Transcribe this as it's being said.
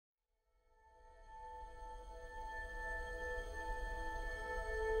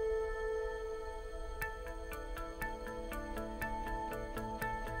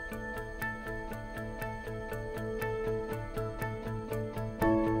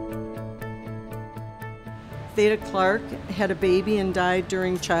Theda Clark had a baby and died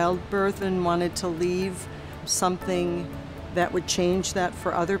during childbirth and wanted to leave something that would change that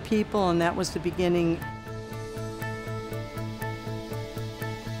for other people, and that was the beginning.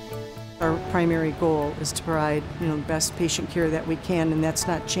 Our primary goal is to provide, the best patient care that we can, and that's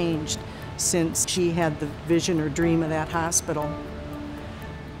not changed since she had the vision or dream of that hospital.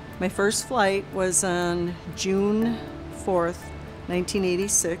 My first flight was on June 4th,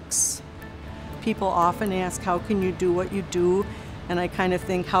 1986. People often ask, how can you do what you do? And I kind of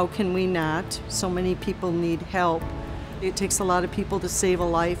think, how can we not? So many people need help. It takes a lot of people to save a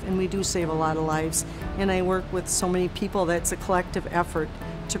life, and we do save a lot of lives. And I work with so many people that's a collective effort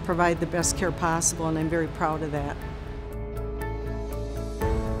to provide the best care possible, and I'm very proud of that.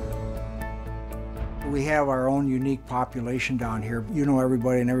 We have our own unique population down here. You know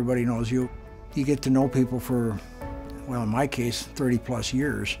everybody and everybody knows you. You get to know people for, well, in my case, 30+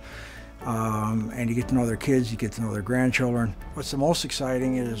 years. And you get to know their kids, you get to know their grandchildren. What's the most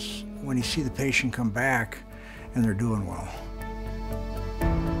exciting is when you see the patient come back and they're doing well.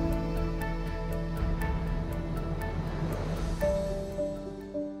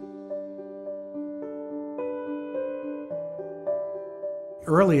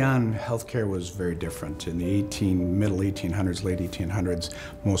 Early on, healthcare was very different. In the middle 1800s, late 1800s,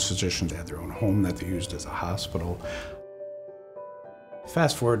 most physicians had their own home that they used as a hospital.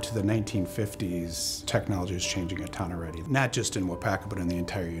 Fast forward to the 1950s, technology is changing a ton already. Not just in Waupaca, but in the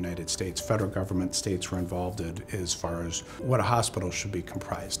entire United States. Federal government, states were involved as far as what a hospital should be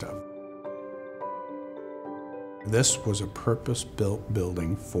comprised of. This was a purpose-built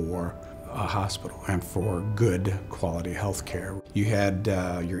building for a hospital and for good quality health care. You had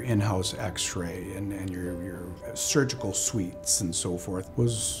your in-house x-ray and your surgical suites and so forth. It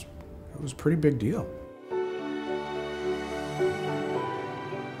was a pretty big deal.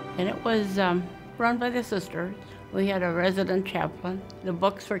 And it was run by the sisters. We had a resident chaplain. The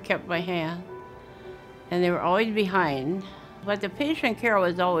books were kept by hand, and they were always behind. But the patient care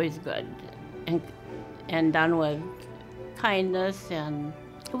was always good and done with kindness, and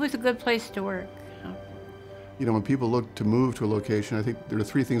it was a good place to work. You know, when people look to move to a location, I think there are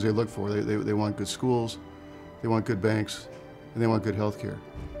 3 things they look for. They want good schools, they want good banks, and they want good health care.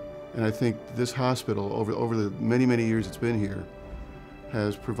 And I think this hospital, over the many, many years it's been here,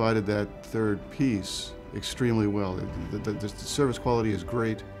 has provided that third piece extremely well. The service quality is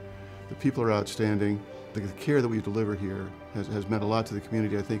great, the people are outstanding, the care that we deliver here has meant a lot to the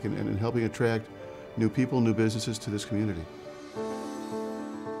community, I think, in helping attract new people, new businesses to this community.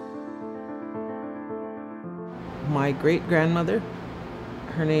 My great-grandmother,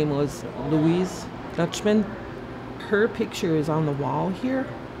 her name was Louise Dutchman. Her picture is on the wall here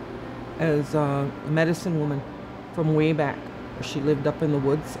as a medicine woman from way back. She lived up in the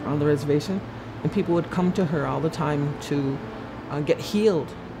woods on the reservation, and people would come to her all the time to get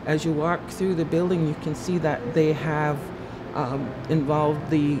healed. As you walk through the building, you can see that they have involved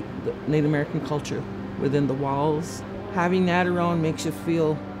the Native American culture within the walls. Having that around makes you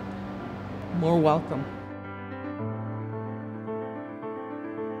feel more welcome.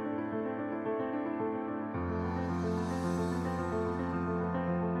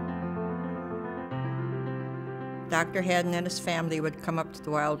 Dr. Haddon and his family would come up to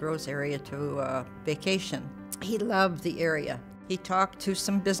the Wild Rose area to vacation. He loved the area. He talked to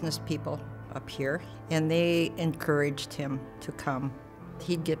some business people up here, and they encouraged him to come.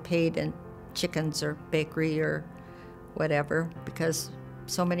 He'd get paid in chickens or bakery or whatever, because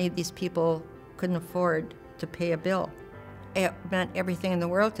so many of these people couldn't afford to pay a bill. It meant everything in the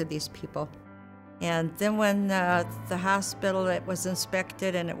world to these people. And then when the hospital, it was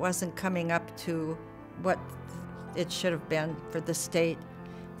inspected and it wasn't coming up to what it should have been for the state,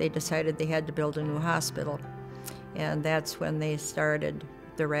 they decided they had to build a new hospital. And that's when they started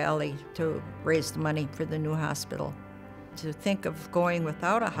the rally to raise the money for the new hospital. To think of going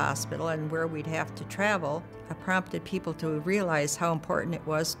without a hospital and where we'd have to travel, it prompted people to realize how important it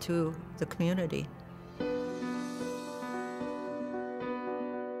was to the community.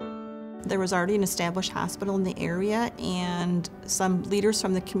 There was already an established hospital in the area, and some leaders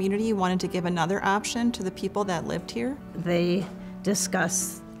from the community wanted to give another option to the people that lived here. They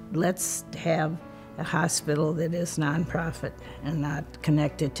discussed, let's have a hospital that is nonprofit and not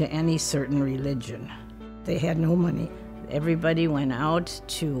connected to any certain religion. They had no money. Everybody went out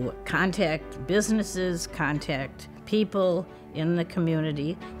to contact businesses, contact people in the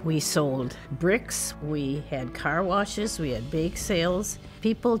community. We sold bricks, we had car washes, we had bake sales.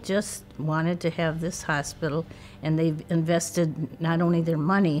 People just wanted to have this hospital, and they've invested not only their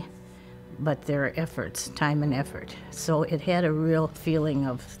money, but their efforts, time and effort. So it had a real feeling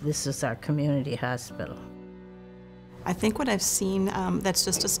of, this is our community hospital. I think what I've seen that's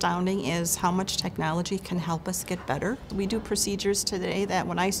just astounding is how much technology can help us get better. We do procedures today that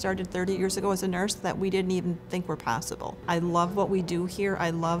when I started 30 years ago as a nurse that we didn't even think were possible. I love what we do here. I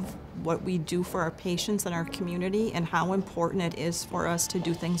love what we do for our patients and our community and how important it is for us to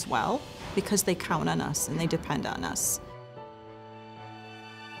do things well because they count on us and they depend on us.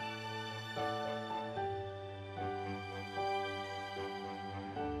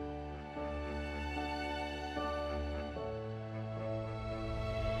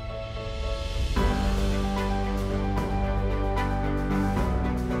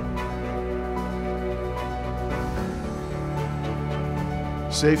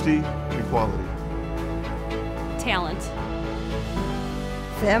 Safety and quality. Talent.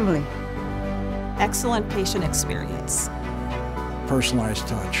 Family. Excellent patient experience. Personalized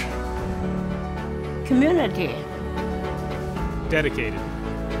touch. Community. Dedicated.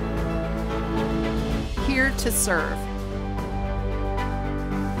 Here to serve.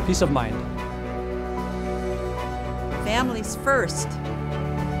 Peace of mind. Families first.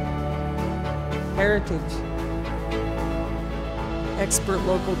 Heritage. Expert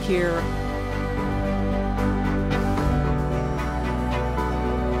local care.